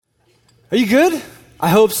Are you good? I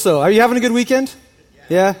hope so. Are you having a good weekend?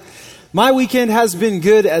 Yeah? My weekend has been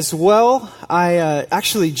good as well. I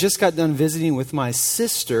actually just got done visiting with my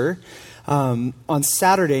sister. On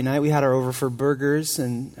Saturday night, we had her over for burgers,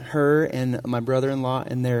 and her and my brother-in-law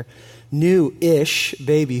and their new-ish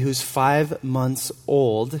baby who's 5 months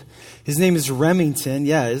old. His name is Remington.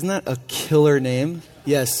 Yeah, isn't that a killer name?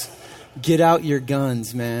 Yes. Get out your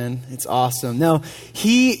guns, man. It's awesome. No,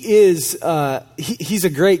 he is, he's a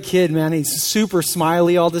great kid, man. He's super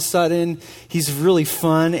smiley all of a sudden. He's really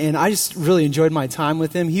fun, and I just really enjoyed my time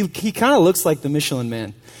with him. He kind of looks like the Michelin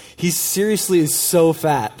Man. He seriously is so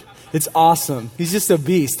fat. It's awesome. He's just a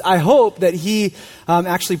beast. I hope that he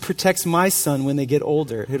actually protects my son when they get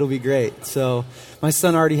older. It'll be great. So my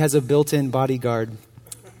son already has a built-in bodyguard.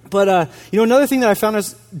 But, another thing that I found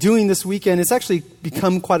us doing this weekend, it's actually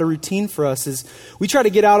become quite a routine for us, is we try to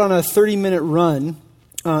get out on a 30-minute run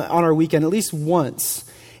on our weekend at least once.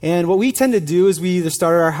 And what we tend to do is we either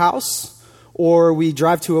start at our house or we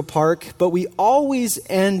drive to a park, but we always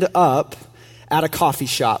end up at a coffee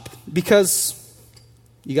shop because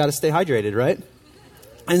you got to stay hydrated, right?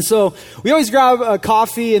 And so we always grab a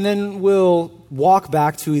coffee and then we'll walk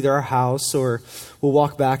back to either our house or we'll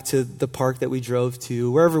walk back to the park that we drove to.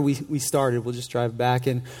 Wherever we started, we'll just drive back.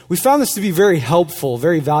 And we found this to be very helpful,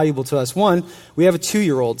 very valuable to us. One, we have a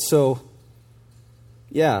 2-year-old, so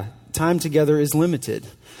yeah, time together is limited.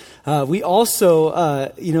 We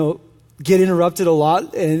also, get interrupted a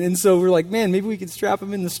lot. And so we're like, man, maybe we could strap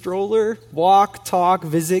him in the stroller, walk, talk,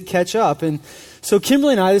 visit, catch up. And so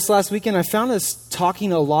Kimberly and I, this last weekend, I found us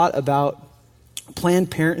talking a lot about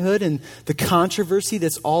Planned Parenthood and the controversy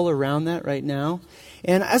that's all around that right now.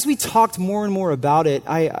 And as we talked more and more about it,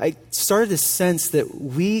 I started to sense that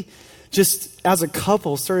we just, as a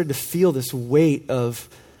couple, started to feel this weight of,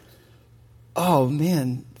 oh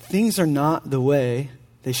man, things are not the way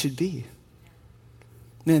they should be.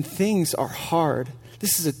 Man, things are hard.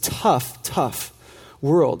 This is a tough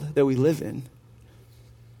world that we live in.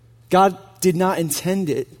 God did not intend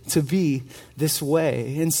it to be this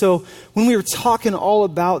way. And so when we were talking all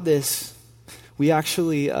about this, we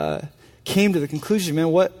actually came to the conclusion,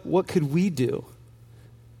 man, what could we do?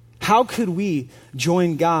 How could we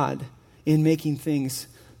join God in making things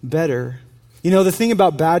better? You know, the thing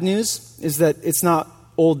about bad news is that it's not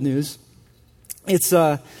old news. It's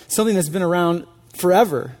something that's been around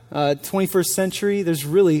forever. 21st century, there's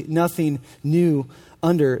really nothing new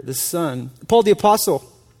under the sun. Paul the Apostle,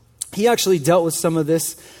 he actually dealt with some of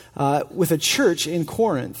this with a church in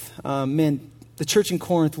Corinth. The church in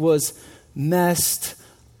Corinth was messed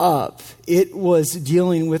up. It was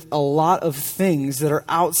dealing with a lot of things that are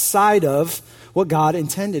outside of what God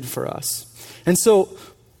intended for us. And so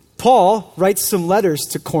Paul writes some letters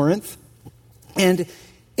to Corinth, and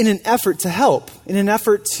in an effort to help, in an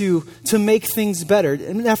effort to make things better,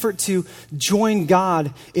 in an effort to join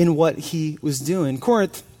God in what he was doing.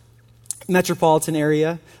 Corinth, metropolitan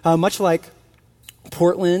area, much like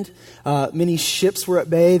Portland. Many ships were at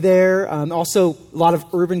bay there. Also, a lot of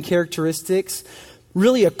urban characteristics.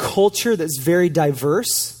 Really a culture that's very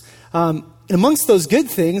diverse. And amongst those good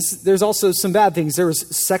things, there's also some bad things. There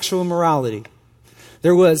was sexual immorality.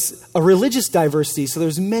 There was a religious diversity, so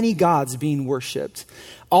there's many gods being worshipped.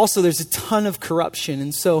 Also, there's a ton of corruption.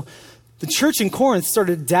 And so the church in Corinth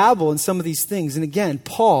started to dabble in some of these things. And again,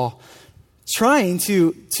 Paul, trying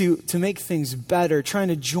to make things better, trying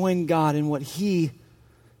to join God in what he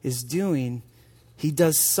is doing, he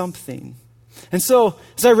does something. And so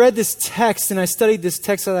as I read this text and I studied this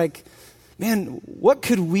text, I'm like, man, what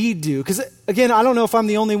could we do? Because again, I don't know if I'm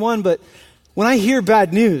the only one, but when I hear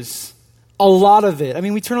bad news, a lot of it,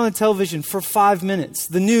 we turn on the television for 5 minutes,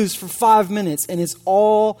 the news for 5 minutes, and it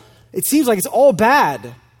seems like it's all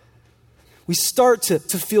bad. We start to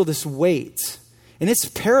feel this weight, and it's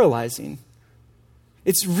paralyzing.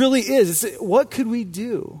 It really is. What could we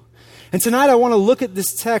do? And tonight I want to look at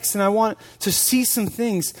this text and I want to see some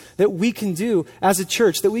things that we can do as a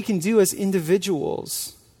church, that we can do as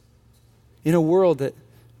individuals in a world that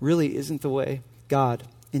really isn't the way God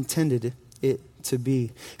intended it to be.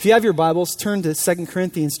 If you have your Bibles, turn to 2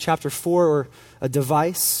 Corinthians chapter 4 or a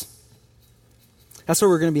device. That's where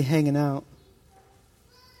we're going to be hanging out.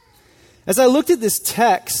 As I looked at this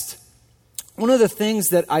text, one of the things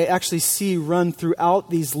that I actually see run throughout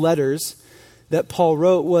these letters that Paul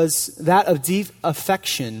wrote was that of deep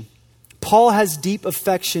affection. Paul has deep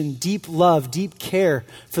affection, deep love, deep care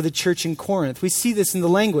for the church in Corinth. We see this in the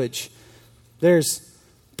language. There's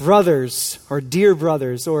brothers or dear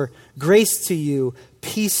brothers or grace to you,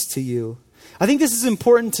 peace to you. I think this is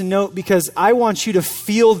important to note because I want you to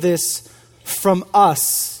feel this from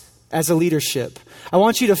us as a leadership. I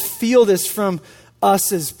want you to feel this from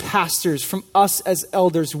us as pastors, from us as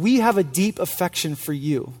elders. We have a deep affection for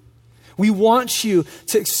you. We want you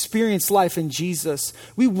to experience life in Jesus.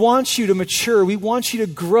 We want you to mature. We want you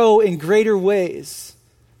to grow in greater ways.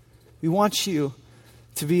 We want you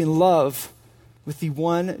to be in love with the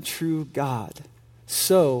one true God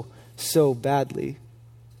so badly.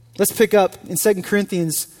 Let's pick up in 2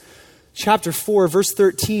 Corinthians chapter 4, verse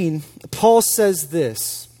 13. Paul says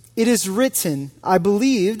this, "It is written, I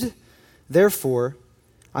believed, therefore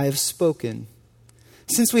I have spoken."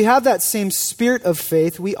 Since we have that same spirit of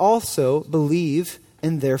faith, we also believe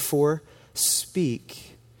and therefore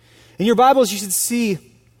speak. In your Bibles, you should see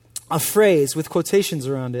a phrase with quotations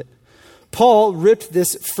around it. Paul ripped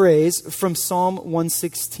this phrase from Psalm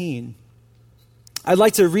 116. I'd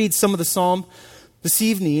like to read some of the psalm this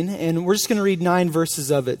evening, and we're just going to read 9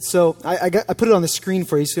 verses of it. So I put it on the screen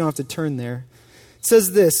for you so you don't have to turn there. It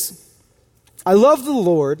says this, "I love the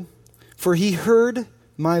Lord, for he heard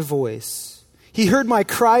my voice. He heard my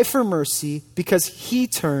cry for mercy because he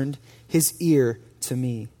turned his ear to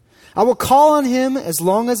me. I will call on him as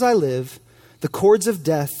long as I live. The cords of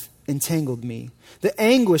death entangled me. The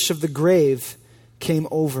anguish of the grave came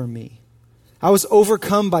over me. I was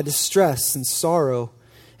overcome by distress and sorrow,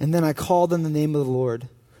 and then I called on the name of the Lord.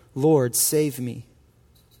 Lord, save me.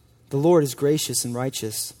 The Lord is gracious and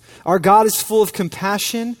righteous. Our God is full of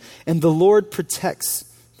compassion, and the Lord protects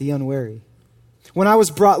the unwary. When I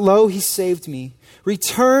was brought low, he saved me.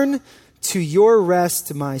 Return to your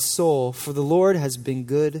rest, my soul, for the Lord has been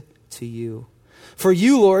good to you. For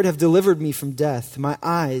you, Lord, have delivered me from death, my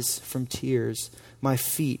eyes from tears, my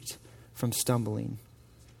feet from stumbling,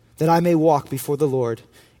 that I may walk before the Lord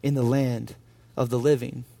in the land of the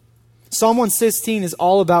living." Psalm 116 is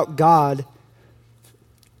all about God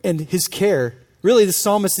and his care. Really, the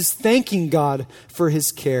psalmist is thanking God for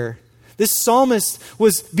his care. This psalmist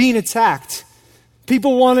was being attacked.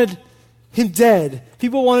 People wanted him dead.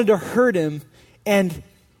 People wanted to hurt him. And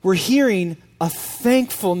we're hearing a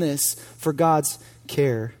thankfulness for God's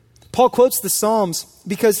care. Paul quotes the Psalms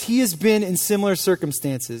because he has been in similar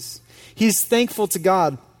circumstances. He's thankful to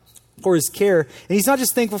God for his care. And he's not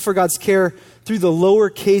just thankful for God's care through the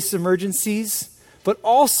lowercase emergencies, but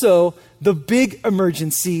also the big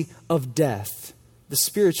emergency of death, the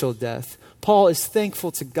spiritual death. Paul is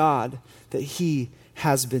thankful to God that he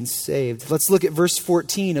has been saved. Let's look at verse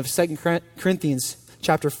 14 of 2 Corinthians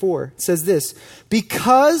chapter 4. It says this,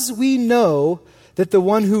 "Because we know that the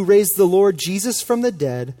one who raised the Lord Jesus from the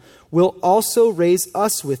dead will also raise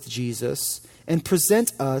us with Jesus and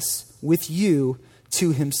present us with you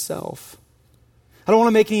to himself." I don't want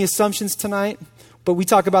to make any assumptions tonight, but we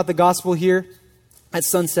talk about the gospel here at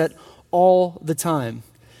Sunset all the time.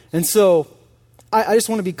 And so I just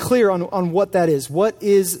want to be clear on what that is. What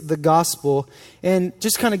is the gospel? And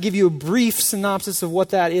just kind of give you a brief synopsis of what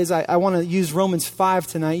that is. I want to use Romans 5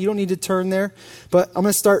 tonight. You don't need to turn there, but I'm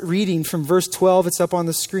going to start reading from verse 12. It's up on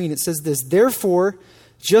the screen. It says this, "Therefore,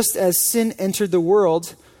 just as sin entered the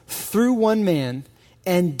world through one man,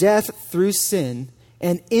 and death through sin,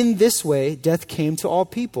 and in this way death came to all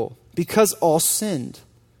people, because all sinned."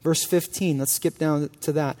 Verse 15, let's skip down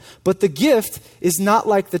to that. "But the gift is not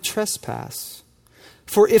like the trespass.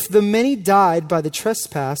 For if the many died by the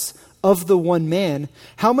trespass of the one man,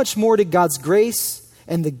 how much more did God's grace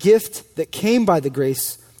and the gift that came by the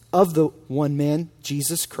grace of the one man,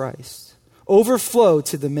 Jesus Christ, overflow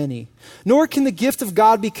to the many? Nor can the gift of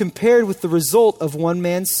God be compared with the result of one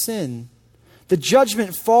man's sin. The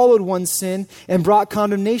judgment followed one sin and brought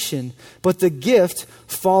condemnation, but the gift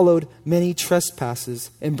followed many trespasses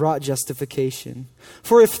and brought justification.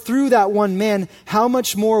 For if through that one man, how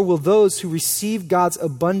much more will those who receive God's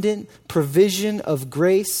abundant provision of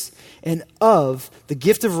grace and of the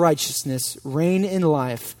gift of righteousness reign in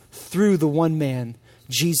life through the one man,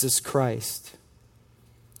 Jesus Christ?"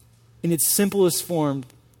 In its simplest form,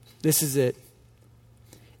 this is it.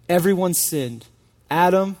 Everyone sinned.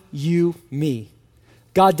 Adam, you, me.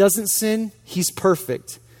 God doesn't sin. He's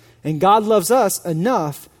perfect. And God loves us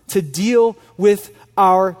enough to deal with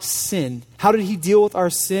our sin. How did he deal with our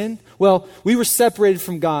sin? Well, we were separated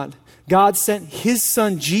from God. God sent his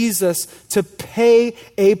son Jesus to pay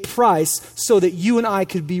a price so that you and I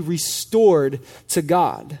could be restored to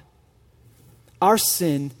God. Our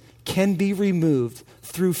sin can be removed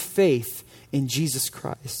through faith in Jesus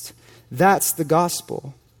Christ. That's the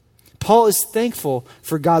gospel. Paul is thankful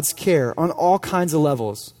for God's care on all kinds of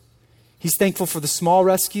levels. He's thankful for the small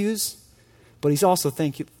rescues, but he's also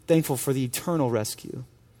thankful for the eternal rescue.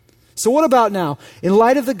 So what about now? In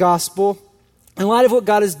light of the gospel, in light of what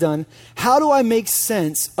God has done, how do I make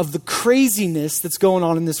sense of the craziness that's going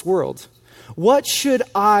on in this world? What should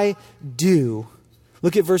I do?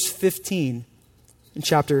 Look at verse 15 in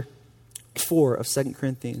chapter 4 of 2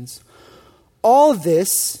 Corinthians. All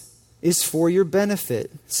this is for your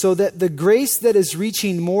benefit, so that the grace that is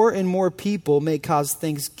reaching more and more people may cause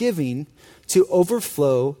thanksgiving to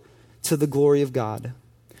overflow to the glory of God.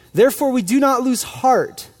 Therefore, we do not lose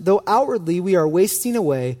heart, though outwardly we are wasting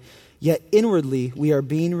away, yet inwardly we are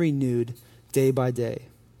being renewed day by day.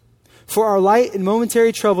 For our light and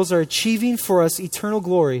momentary troubles are achieving for us eternal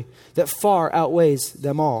glory that far outweighs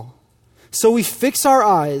them all. So we fix our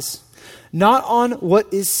eyes not on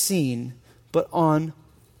what is seen, but on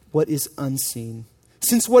what is unseen.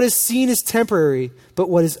 Since what is seen is temporary, but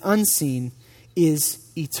what is unseen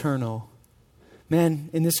is eternal. Man,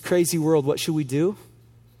 in this crazy world, what should we do?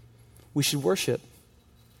 We should worship.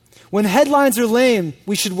 When headlines are lame,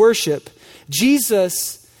 we should worship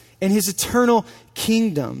Jesus and his eternal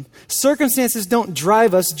kingdom. Circumstances don't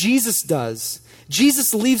drive us, Jesus does.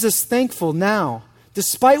 Jesus leaves us thankful now.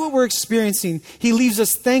 Despite what we're experiencing, he leaves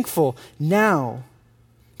us thankful now.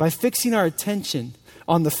 By fixing our attention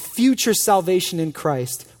on the future salvation in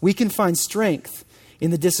Christ, we can find strength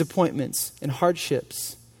in the disappointments and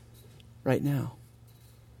hardships right now.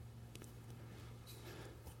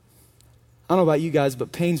 I don't know about you guys,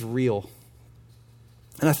 but pain's real.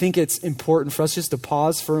 And I think it's important for us just to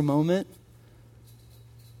pause for a moment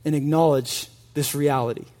and acknowledge this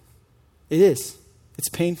reality. It is. It's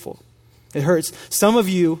painful. It hurts. Some of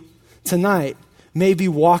you tonight may be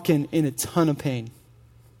walking in a ton of pain.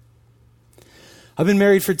 I've been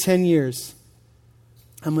married for 10 years.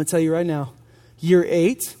 I'm going to tell you right now, year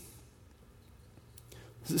 8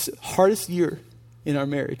 was the hardest year in our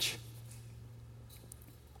marriage.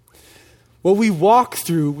 What we walked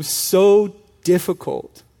through was so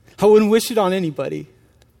difficult. I wouldn't wish it on anybody.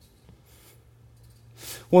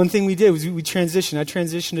 One thing we did was we transitioned. I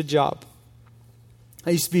transitioned a job. I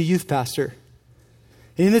used to be a youth pastor.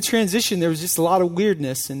 And in the transition, there was just a lot of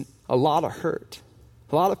weirdness and a lot of hurt,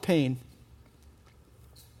 a lot of pain.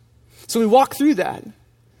 So we walked through that.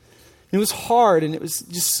 It was hard and it was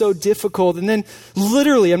just so difficult. And then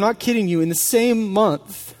literally, I'm not kidding you, in the same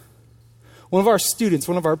month, one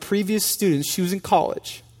of our previous students, she was in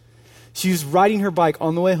college. She was riding her bike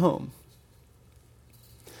on the way home.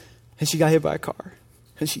 And she got hit by a car.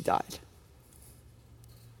 And she died.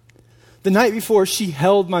 The night before, she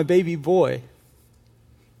held my baby boy.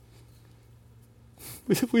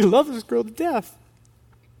 We love this girl to death.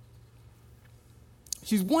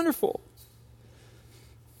 She's wonderful.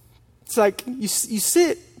 It's like you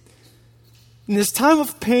sit in this time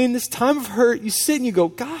of pain, this time of hurt, you sit and you go,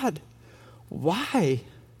 God, why?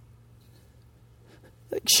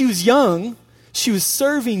 Like, she was young. She was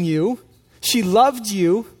serving you. She loved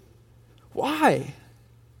you. Why?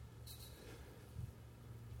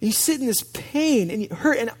 And you sit in this pain and you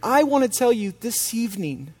hurt. And I want to tell you this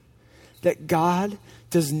evening that God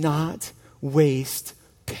does not waste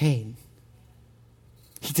pain.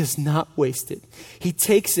 He does not waste it. He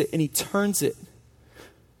takes it and he turns it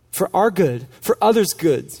for our good, for others'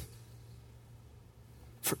 good,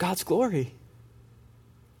 for God's glory.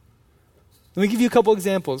 Let me give you a couple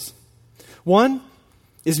examples. One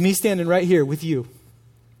is me standing right here with you.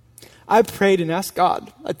 I prayed and asked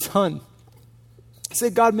God a ton. I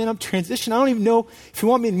said, God, man, I'm transitioning. I don't even know if you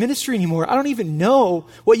want me in ministry anymore. I don't even know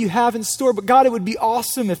what you have in store. But God, it would be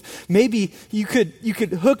awesome if maybe you could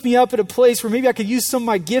hook me up at a place where maybe I could use some of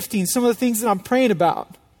my gifting, some of the things that I'm praying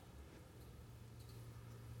about.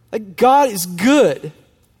 Like, God is good.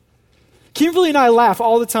 Kimberly and I laugh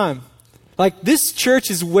all the time. Like, this church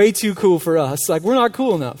is way too cool for us. Like, we're not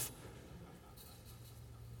cool enough.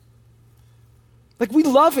 Like, we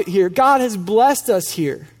love it here. God has blessed us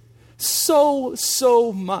here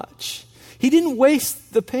so much. He didn't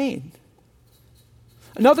waste the pain.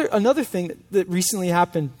 Another thing that recently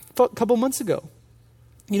happened a couple months ago.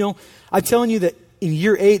 You know, I'm telling you that in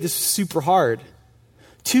year 8, this was super hard.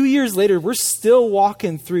 2 years later, we're still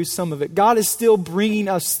walking through some of it. God is still bringing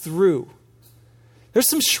us through. There's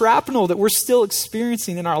some shrapnel that we're still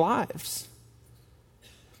experiencing in our lives.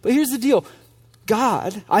 But here's the deal.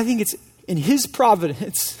 God, I think it's in his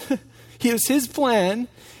providence. It was his plan.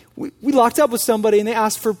 We locked up with somebody and they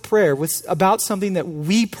asked for prayer about something that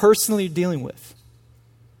we personally are dealing with.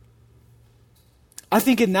 I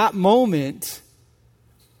think in that moment,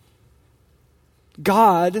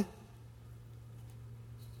 God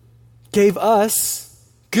gave us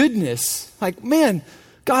goodness. Like, man,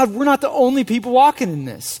 God, we're not the only people walking in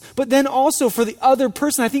this. But then also for the other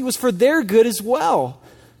person, I think it was for their good as well.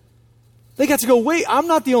 They got to go, wait, I'm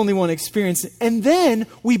not the only one experiencing it. And then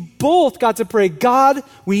we both got to pray, God,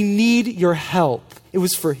 we need your help It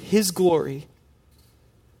was for his glory.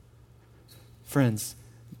 Friends,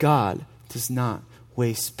 God does not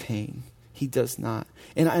waste pain. He does not.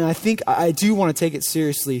 And I think I do want to take it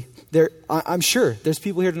seriously. I'm sure there's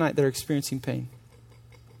people here tonight that are experiencing pain,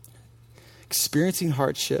 experiencing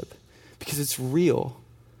hardship, because it's real.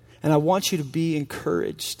 And I want you to be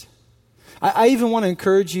encouraged. I even want to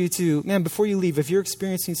encourage you to, before you leave, if you're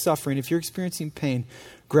experiencing suffering, if you're experiencing pain,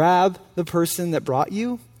 grab the person that brought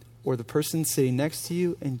you or the person sitting next to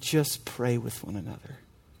you and just pray with one another.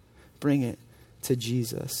 Bring it to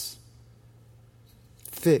Jesus.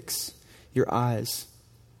 Fix your eyes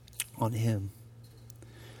on him.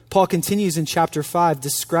 Paul continues in chapter 5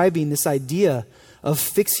 describing this idea of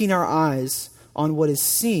fixing our eyes on what is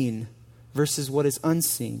seen versus what is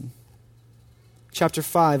unseen. Chapter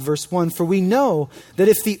 5, verse 1, for we know that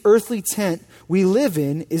if the earthly tent we live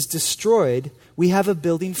in is destroyed, we have a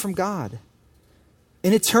building from God,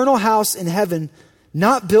 an eternal house in heaven,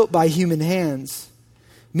 not built by human hands.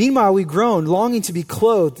 Meanwhile, we groan, longing to be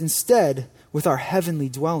clothed instead with our heavenly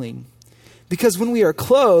dwelling. Because when we are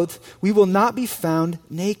clothed, we will not be found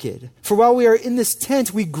naked. For while we are in this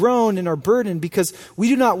tent, we groan and are burdened because we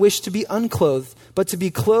do not wish to be unclothed, but to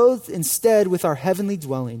be clothed instead with our heavenly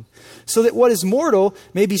dwelling, so that what is mortal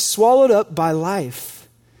may be swallowed up by life.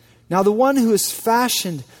 Now the one who has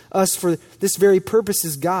fashioned us for this very purpose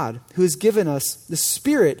is God, who has given us the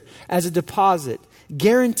Spirit as a deposit,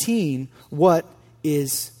 guaranteeing what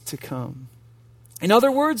is to come. In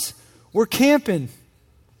other words, we're camping.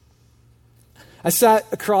 I sat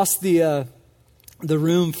across the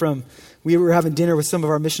room from, we were having dinner with some of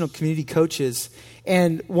our missional community coaches.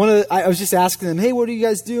 And I was just asking them, hey, what are you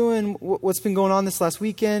guys doing? What's been going on this last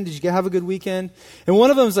weekend? Did you have a good weekend? And one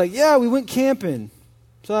of them was like, yeah, we went camping.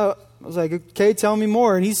 So I was like, okay, tell me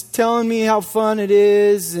more. And he's telling me how fun it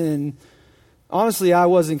is. And honestly, I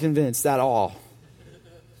wasn't convinced at all.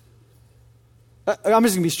 I'm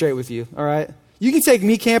just going to be straight with you, all right? You can take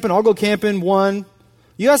me camping. I'll go camping one.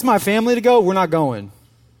 You ask my family to go, we're not going.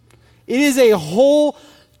 It is a whole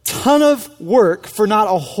ton of work for not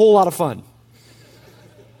a whole lot of fun.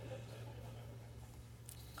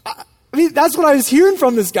 I mean, that's what I was hearing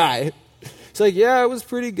from this guy. It's like, yeah, it was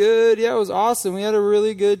pretty good. Yeah, it was awesome. We had a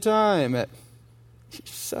really good time. You're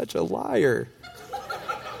such a liar.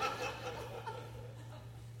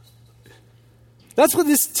 That's what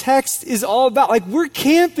this text is all about. Like, we're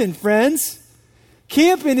camping, friends.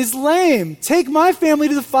 Camping is lame. Take my family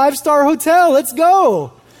to the 5-star hotel. Let's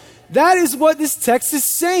go. That is what this text is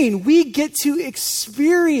saying. We get to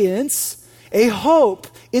experience a hope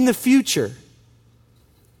in the future.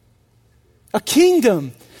 A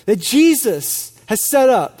kingdom that Jesus has set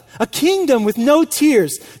up. A kingdom with no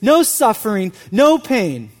tears, no suffering, no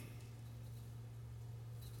pain.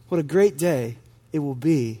 What a great day it will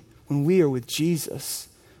be when we are with Jesus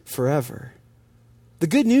forever. The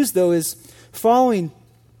good news, though, is following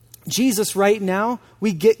Jesus right now,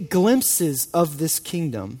 we get glimpses of this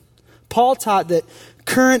kingdom. Paul taught that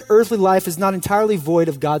current earthly life is not entirely void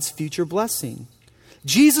of God's future blessing.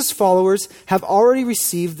 Jesus' followers have already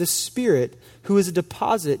received the Spirit, who is a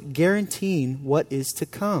deposit guaranteeing what is to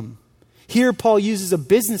come. Here, Paul uses a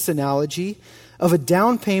business analogy of a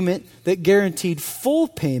down payment that guaranteed full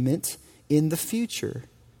payment in the future.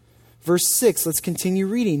 Verse 6, let's continue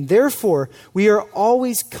reading. Therefore, we are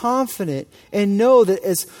always confident and know that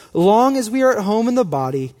as long as we are at home in the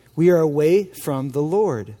body, we are away from the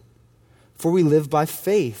Lord. For we live by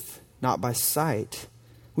faith, not by sight.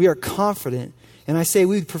 We are confident, and I say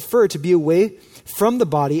we would prefer to be away from the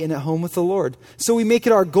body and at home with the Lord. So we make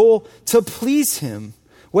it our goal to please him,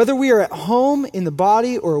 whether we are at home in the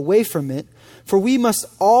body or away from it, for we must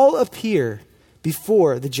all appear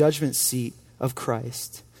before the judgment seat of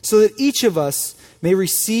Christ, so that each of us may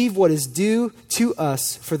receive what is due to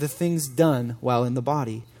us for the things done while in the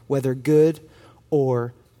body, whether good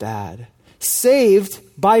or bad. Saved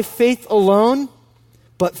by faith alone,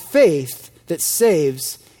 but faith that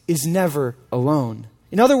saves is never alone.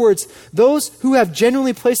 In other words, those who have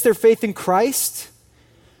genuinely placed their faith in Christ,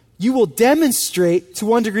 you will demonstrate to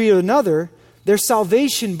one degree or another their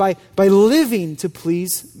salvation by living to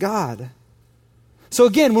please God. So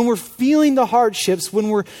again, when we're feeling the hardships, when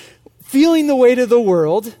we're feeling the weight of the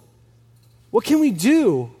world, what can we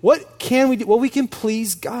do? What can we do? Well, we can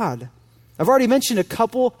please God. I've already mentioned a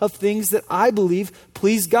couple of things that I believe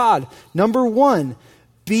please God. Number one,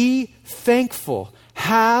 be thankful.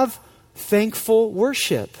 Have thankful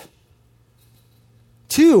worship.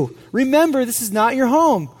 2, remember this is not your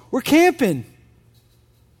home. We're camping.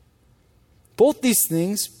 Both these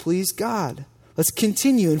things please God. Let's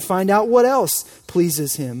continue and find out what else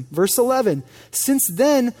pleases him. Verse 11, since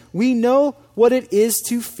then we know what it is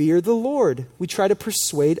to fear the Lord. We try to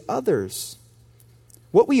persuade others.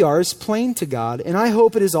 What we are is plain to God, and I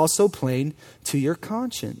hope it is also plain to your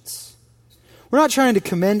conscience. We're not trying to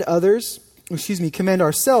commend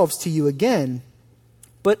ourselves to you again,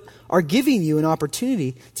 but are giving you an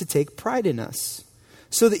opportunity to take pride in us,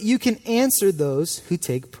 so that you can answer those who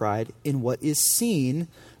take pride in what is seen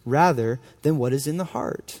rather than what is in the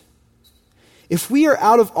heart. If we are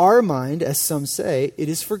out of our mind, as some say, it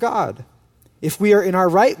is for God. If we are in our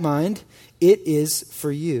right mind, it is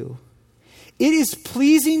for you. It is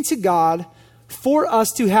pleasing to God for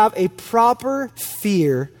us to have a proper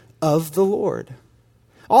fear of the Lord.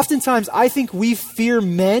 Oftentimes, I think we fear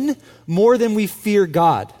men more than we fear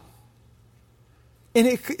God. And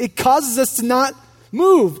it causes us to not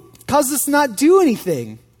move, causes us to not do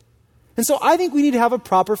anything. And so I think we need to have a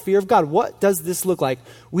proper fear of God. What does this look like?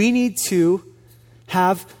 We need to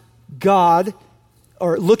have God,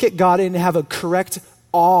 or look at God and have a correct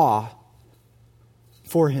awe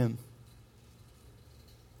for him.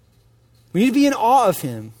 We need to be in awe of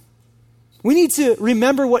him. We need to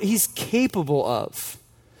remember what he's capable of.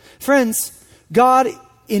 Friends, God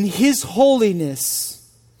in his holiness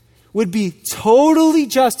would be totally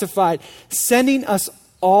justified sending us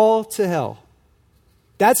all to hell.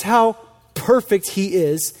 That's how perfect he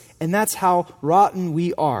is, and that's how rotten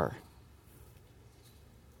we are.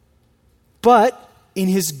 But in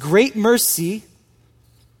his great mercy,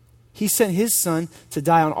 he sent his son to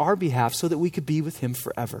die on our behalf so that we could be with him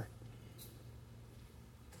forever.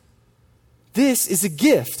 This is a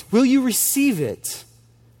gift. Will you receive it?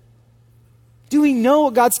 Do we know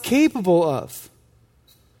what God's capable of?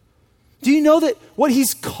 Do you know that what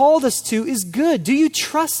he's called us to is good? Do you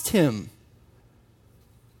trust him?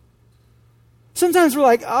 Sometimes we're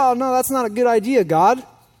like, oh, no, that's not a good idea, God.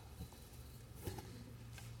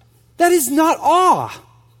 That is not awe.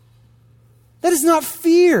 That is not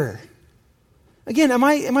fear. Again, am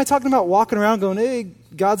I talking about walking around going, hey,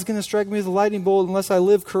 God's going to strike me with a lightning bolt unless I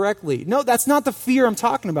live correctly? No, that's not the fear I'm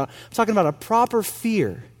talking about. I'm talking about a proper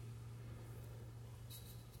fear.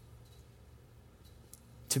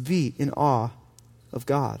 To be in awe of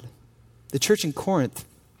God. The church in Corinth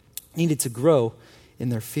needed to grow in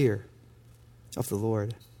their fear of the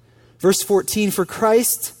Lord. Verse 14, for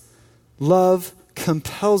Christ's love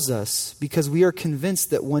compels us because we are convinced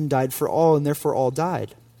that one died for all and therefore all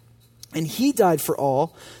died. And he died for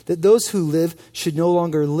all, that those who live should no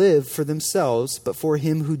longer live for themselves, but for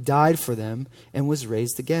him who died for them and was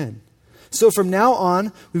raised again. So from now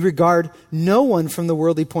on, we regard no one from the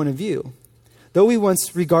worldly point of view. Though we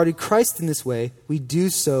once regarded Christ in this way, we do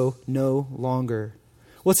so no longer.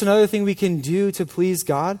 What's another thing we can do to please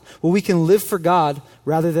God? Well, we can live for God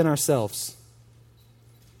rather than ourselves.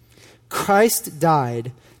 Christ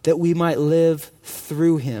died that we might live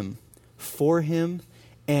through him, for him,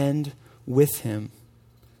 and with him.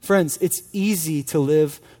 Friends, it's easy to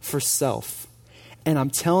live for self. And I'm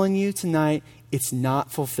telling you tonight, it's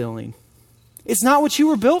not fulfilling. It's not what you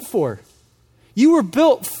were built for. You were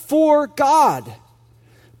built for God,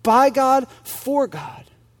 by God, for God.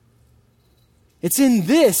 It's in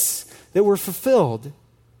this that we're fulfilled.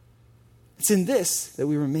 It's in this that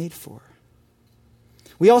we were made for.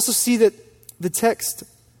 We also see that the text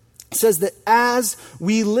says that as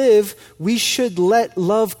we live, we should let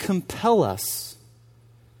love compel us.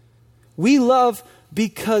 We love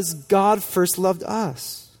because God first loved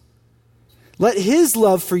us. Let his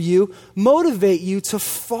love for you motivate you to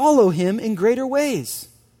follow him in greater ways.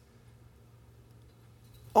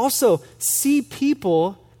 Also, see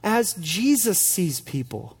people as Jesus sees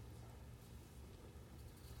people.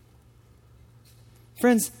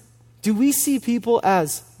 Friends, do we see people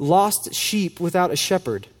as lost sheep without a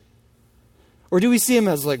shepherd? Or do we see them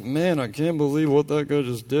as like, man, I can't believe what that guy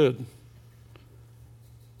just did?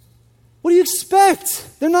 What do you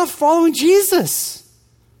expect? They're not following Jesus.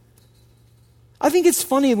 I think it's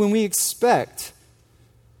funny when we expect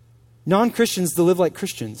non-Christians to live like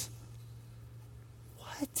Christians.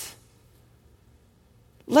 What?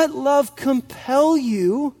 Let love compel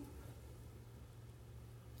you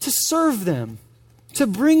to serve them, to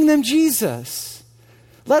bring them Jesus.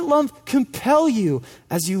 Let love compel you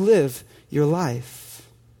as you live your life.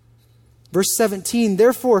 Verse 17,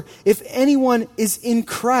 therefore, if anyone is in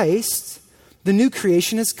Christ, the new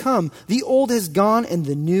creation has come. The old has gone and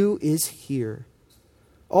the new is here.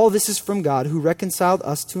 All this is from God, who reconciled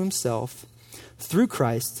us to himself through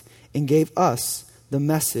Christ and gave us the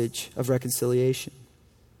message of reconciliation.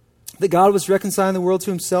 That God was reconciling the world to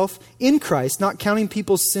himself in Christ, not counting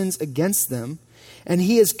people's sins against them, and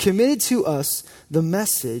he has committed to us the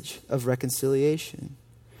message of reconciliation.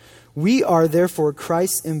 We are therefore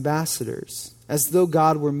Christ's ambassadors, as though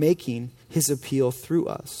God were making his appeal through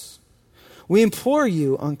us. We implore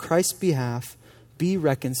you on Christ's behalf, be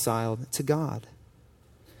reconciled to God.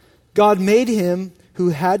 God made him who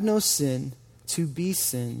had no sin to be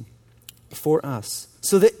sin for us,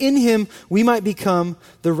 so that in him we might become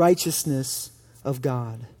the righteousness of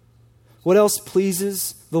God. What else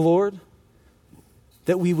pleases the Lord?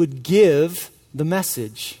 That we would give the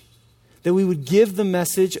message. That we would give the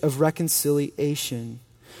message of reconciliation.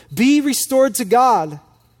 Be restored to God.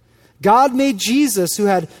 God made Jesus, who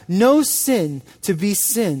had no sin, to be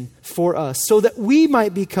sin for us, so that we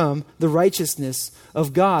might become the righteousness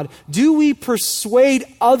of God. Do we persuade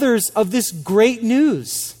others of this great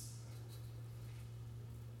news?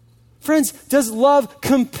 Friends, does love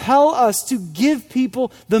compel us to give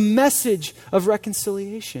people the message of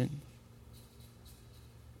reconciliation?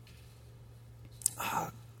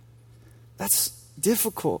 That's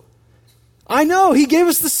difficult. I know, he gave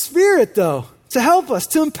us the Spirit, though, to help us,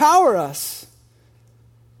 to empower us.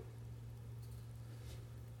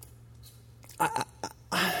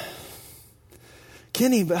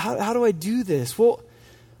 Kenny, but how do I do this? Well,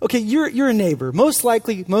 okay, you're a neighbor. Most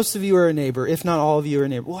likely, most of you are a neighbor, if not all of you are a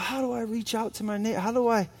neighbor. Well, how do I reach out to my neighbor? How do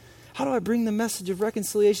I bring the message of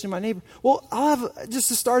reconciliation to my neighbor? Well, I'll have just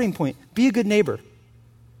a starting point. Be a good neighbor.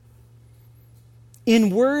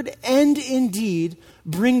 In word and in deed,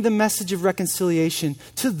 bring the message of reconciliation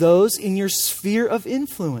to those in your sphere of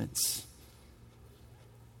influence.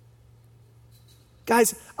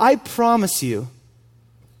 Guys, I promise you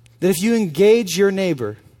that if you engage your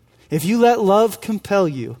neighbor, if you let love compel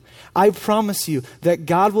you, I promise you that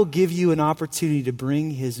God will give you an opportunity to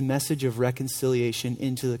bring his message of reconciliation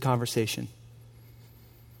into the conversation.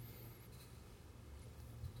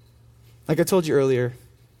 Like I told you earlier,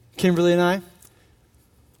 Kimberly and I,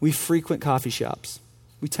 we frequent coffee shops.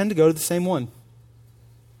 We tend to go to the same one.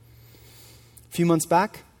 A few months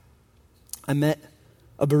back, I met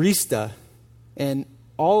a barista, and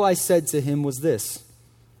all I said to him was this: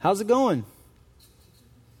 "How's it going?"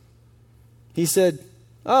 He said,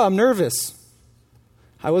 "Oh, I'm nervous."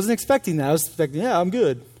 I wasn't expecting that. I was expecting, "Yeah, I'm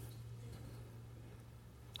good."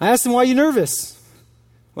 I asked him, "Why are you nervous?"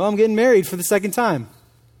 "Well, I'm getting married for the second time."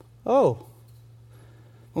 "Oh.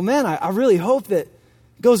 Well, man, I really hope that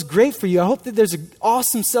it goes great for you. I hope that there's an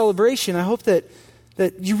awesome celebration. I hope that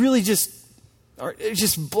you really just are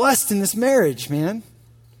just blessed in this marriage, man."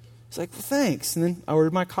 He's like, "Well, thanks." And then I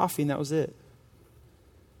ordered my coffee, and that was it.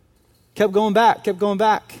 Kept going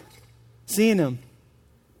back. Seeing him,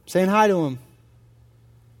 saying hi to him,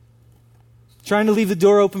 trying to leave the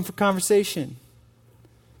door open for conversation.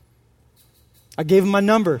 I gave him my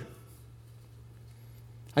number.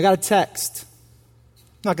 I got a text.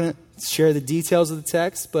 I'm not going to share the details of the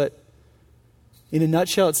text, but in a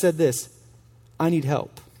nutshell, it said this: "I need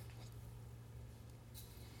help."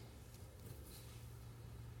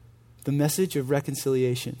 The message of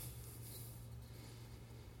reconciliation.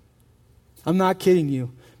 I'm not kidding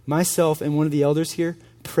you. Myself and one of the elders here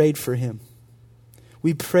prayed for him.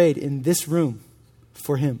 We prayed in this room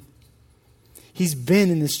for him. He's been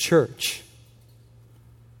in this church.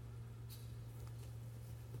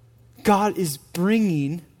 God is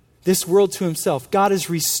bringing this world to himself. God is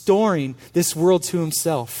restoring this world to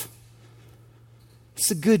himself. It's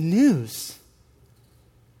the good news.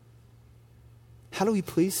 How do we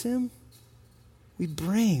please him? We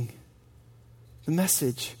bring the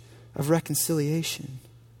message of reconciliation.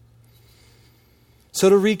 So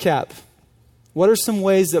to recap, what are some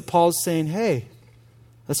ways that Paul's saying, hey,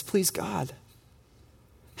 let's please God?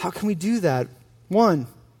 How can we do that? 1,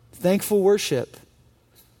 thankful worship.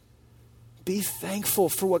 Be thankful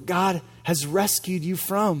for what God has rescued you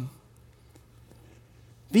from.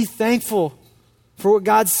 Be thankful for what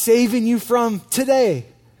God's saving you from today.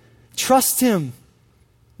 Trust him.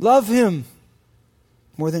 Love him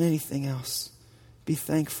more than anything else. Be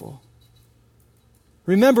thankful.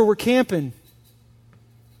 Remember, we're camping.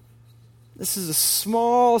 This is a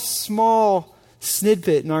small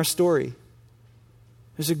snippet in our story.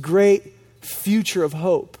 There's a great future of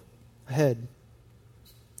hope ahead.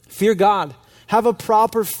 Fear God. Have a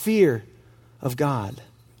proper fear of God.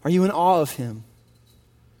 Are you in awe of him?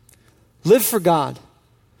 Live for God.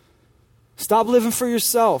 Stop living for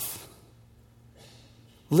yourself.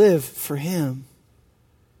 Live for him.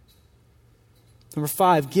 Number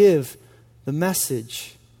 5, give the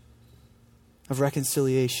message of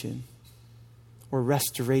reconciliation or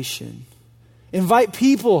restoration. Invite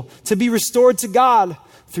people to be restored to God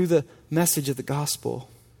through the message of the gospel.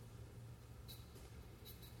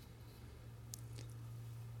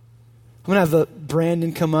 I'm going to have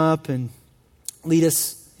Brandon come up and lead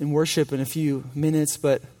us in worship in a few minutes,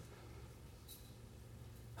 but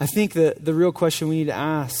I think the real question we need to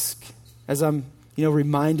ask, as I'm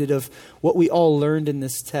reminded of what we all learned in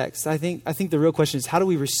this text, I think the real question is, how do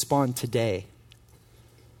we respond today?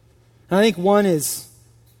 And I think one is,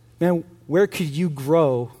 man, where could you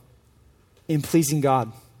grow in pleasing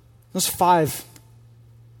God? Those 5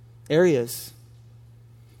 areas.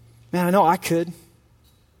 Man, I know I could.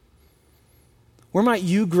 Where might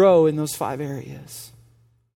you grow in those 5 areas?